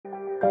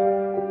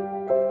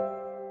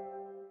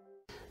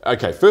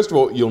Okay, first of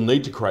all, you'll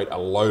need to create a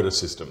load of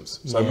systems.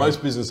 So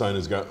most business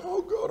owners go,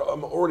 oh God,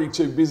 I'm already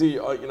too busy.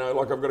 I've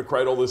got to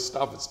create all this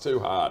stuff. It's too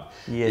hard.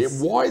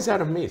 Yes. Why is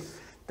that a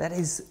myth? That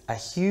is a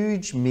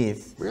huge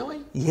myth.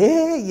 Really?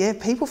 Yeah.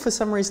 People, for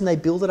some reason, they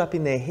build it up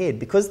in their head.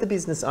 Because the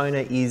business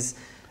owner is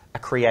a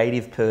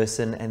creative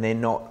person and they're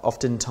not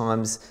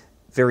oftentimes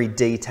very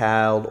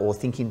detailed or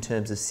think in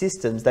terms of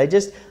systems,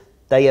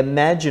 they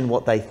imagine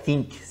what they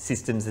think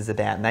systems is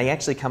about, and they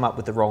actually come up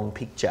with the wrong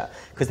picture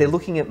because they're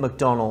looking at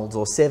McDonald's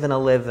or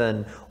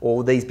 7-Eleven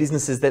or these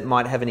businesses that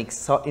might have an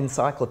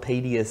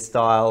encyclopedia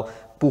style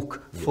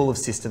book full of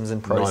systems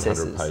and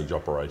processes. 900-page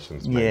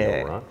operations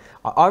manual,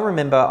 right? I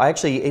remember I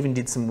actually even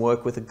did some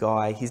work with a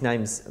guy, his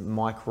name's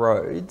Mike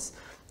Rhodes,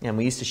 and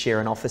we used to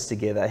share an office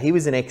together. He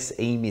was an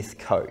ex-E-Myth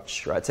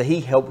coach, right? So he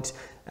helped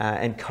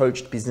and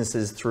coached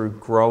businesses through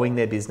growing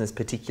their business,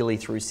 particularly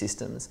through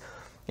systems.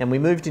 And we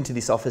moved into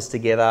this office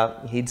together.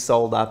 He'd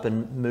sold up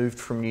and moved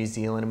from New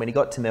Zealand. And when he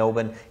got to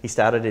Melbourne, he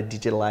started a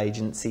digital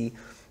agency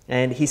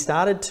and he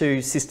started to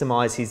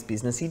systemize his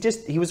business.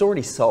 He was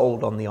already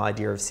sold on the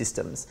idea of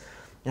systems.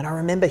 And I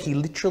remember he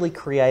literally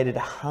created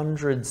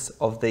hundreds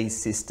of these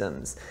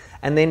systems.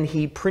 And then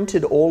he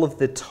printed all of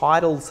the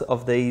titles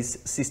of these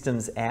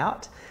systems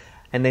out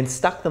and then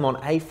stuck them on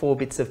A4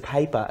 bits of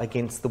paper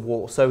against the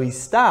wall. So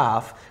his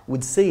staff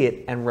would see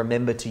it and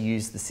remember to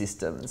use the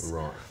systems.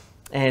 Right.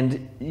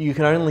 And you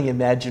can only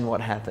imagine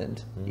what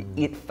happened.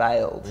 It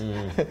failed.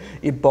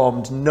 It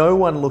bombed. No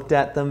one looked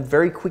at them.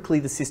 Very quickly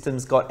the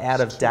systems got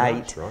out of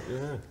date. Right,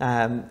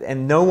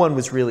 and no one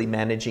was really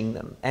managing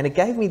them. And it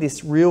gave me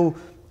this real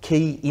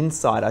key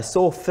insight. I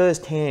saw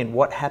firsthand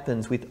what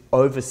happens with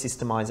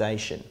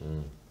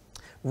over-systemization.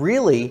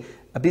 Really,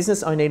 a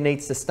business owner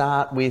needs to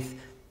start with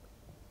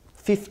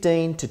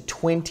 15 to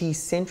 20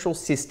 central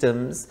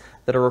systems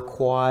that are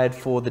required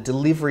for the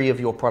delivery of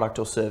your product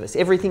or service.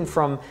 Everything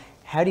from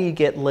how do you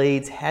get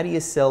leads, how do you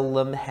sell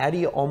them, how do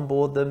you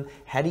onboard them,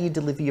 how do you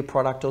deliver your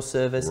product or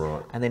service,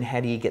 and then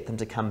how do you get them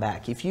to come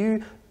back. If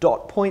you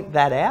dot point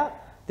that out,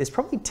 there's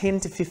probably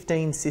 10 to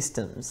 15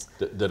 systems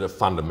that are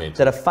fundamental.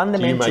 That are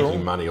fundamental. To you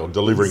making money or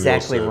delivering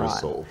your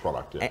service or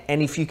product. Yeah.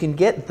 And if you can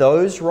get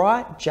those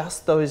right,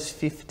 just those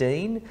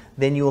 15,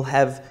 then you'll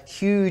have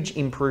huge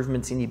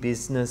improvements in your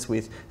business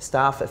with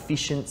staff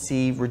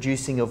efficiency,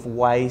 reducing of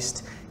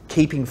waste,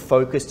 keeping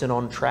focused and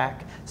on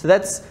track. So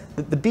that's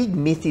the big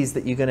myth, is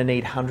that you're going to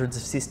need hundreds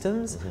of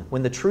systems,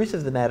 when the truth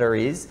of the matter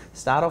is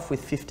start off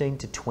with 15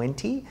 to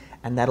 20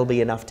 and that'll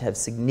be enough to have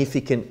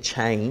significant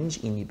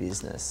change in your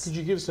business. Could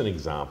you give us an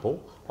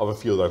example of a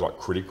few of those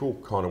critical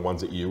kind of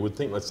ones that you would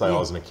think? Let's say I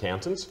was an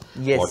accountant.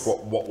 Yes.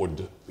 What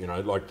would,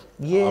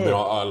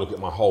 I look at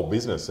my whole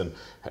business and,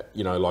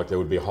 there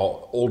would be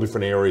all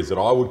different areas that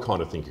I would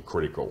kind of think are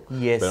critical.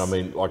 Yes.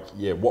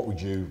 But what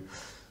would you...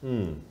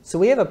 So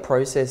we have a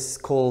process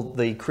called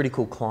the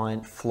critical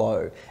client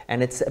flow,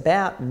 and it's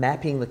about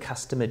mapping the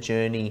customer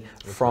journey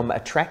from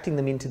attracting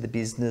them into the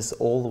business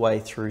all the way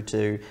through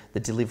to the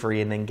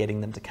delivery and then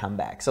getting them to come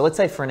back. So let's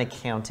say for an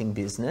accounting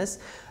business,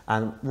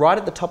 right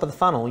at the top of the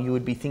funnel, you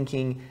would be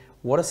thinking,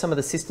 what are some of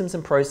the systems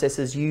and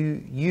processes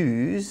you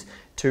use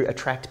to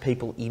attract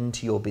people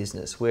into your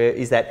business? Where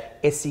is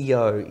that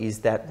SEO? Is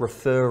that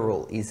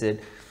referral? Is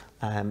it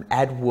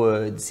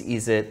AdWords?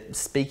 Is it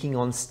speaking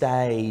on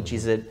stage?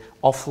 Is it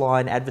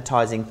offline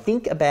advertising?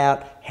 Think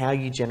about how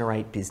you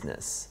generate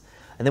business.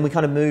 And then we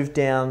kind of move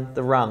down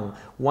the rung.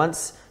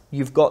 Once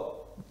you've got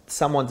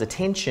someone's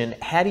attention,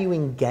 how do you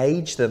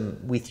engage them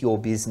with your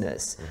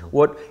business?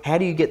 How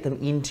do you get them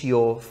into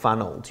your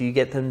funnel? Do you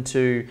get them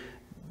to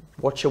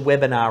watch a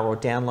webinar or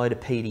download a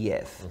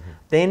PDF?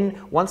 Then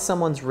once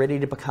someone's ready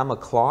to become a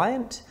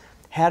client,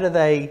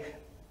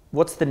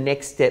 what's the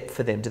next step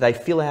for them? Do they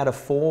fill out a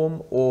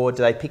form or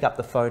do they pick up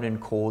the phone and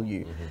call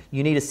you?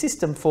 You need a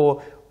system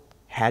for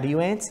how do you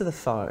answer the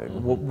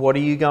phone? What are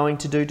you going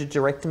to do to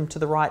direct them to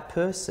the right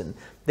person?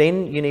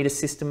 Then you need a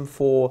system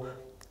for,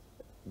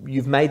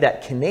 you've made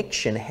that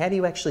connection, how do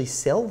you actually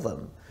sell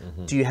them?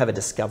 Do you have a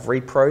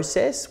discovery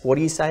process? What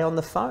do you say on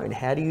the phone?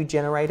 How do you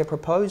generate a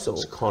proposal?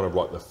 It's kind of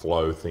like the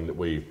flow thing that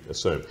we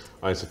assume.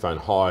 I answer the phone,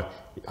 hi,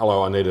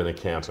 hello, I need an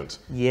accountant.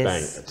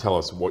 Yes. Bang, tell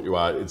us what you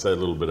are. It's a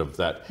little bit of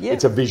that. Yeah.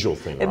 It's a visual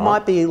thing, It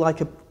might be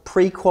like a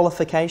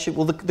pre-qualification.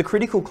 Well, the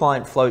critical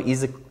client flow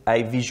is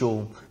a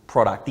visual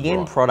product. The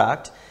end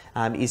product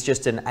is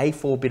just an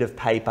A4 bit of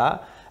paper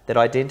that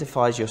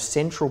identifies your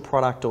central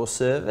product or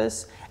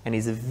service and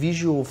is a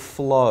visual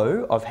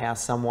flow of how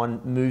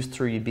someone moves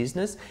through your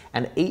business.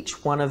 And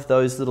each one of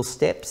those little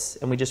steps,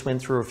 and we just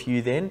went through a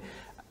few then,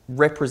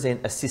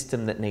 represent a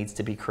system that needs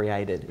to be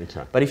created.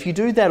 Okay. But if you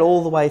do that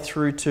all the way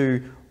through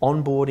to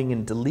onboarding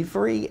and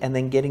delivery and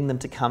then getting them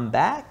to come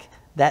back,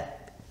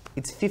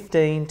 it's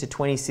 15 to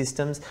 20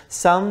 systems.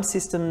 Some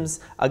systems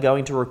are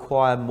going to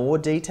require more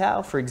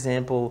detail. For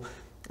example,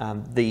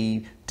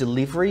 the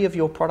delivery of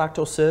your product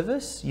or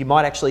service. You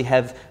might actually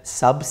have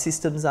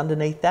subsystems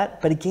underneath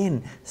that. But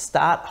again,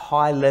 start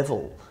high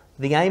level.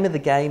 The aim of the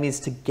game is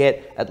to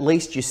get at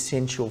least your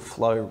essential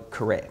flow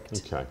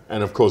correct. Okay,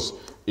 and of course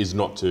is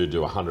not to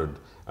do 100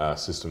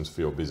 systems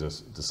for your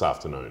business this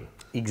afternoon.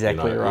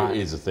 Exactly right.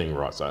 Is a thing,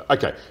 right? So,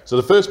 okay. So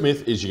the first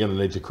myth is you're going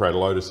to need to create a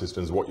load of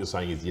systems. What you're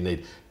saying is you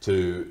need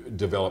to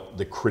develop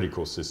the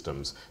critical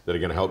systems that are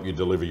going to help you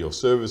deliver your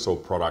service or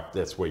product.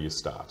 That's where you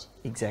start.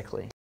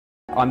 Exactly.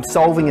 I'm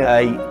solving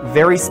a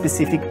very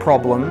specific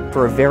problem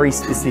for a very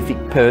specific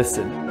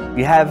person.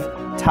 You have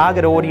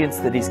target audience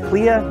that is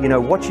clear. You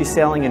know what you're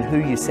selling and who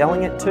you're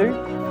selling it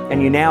to.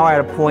 And you're now at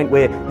a point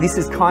where this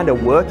is kind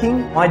of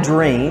working. My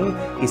dream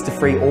is to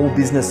free all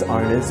business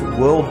owners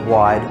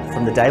worldwide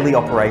from the daily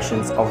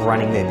operations of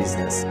running their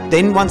business.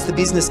 Then once the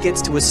business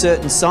gets to a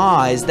certain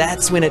size,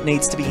 that's when it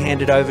needs to be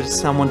handed over to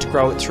someone to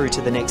grow it through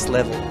to the next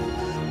level.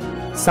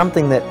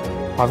 Something that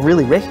I've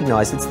really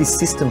recognised, it's this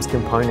systems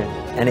component,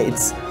 and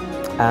it's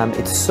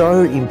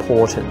so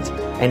important,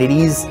 and it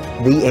is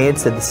the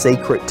answer, the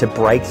secret to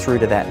break through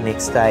to that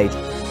next stage.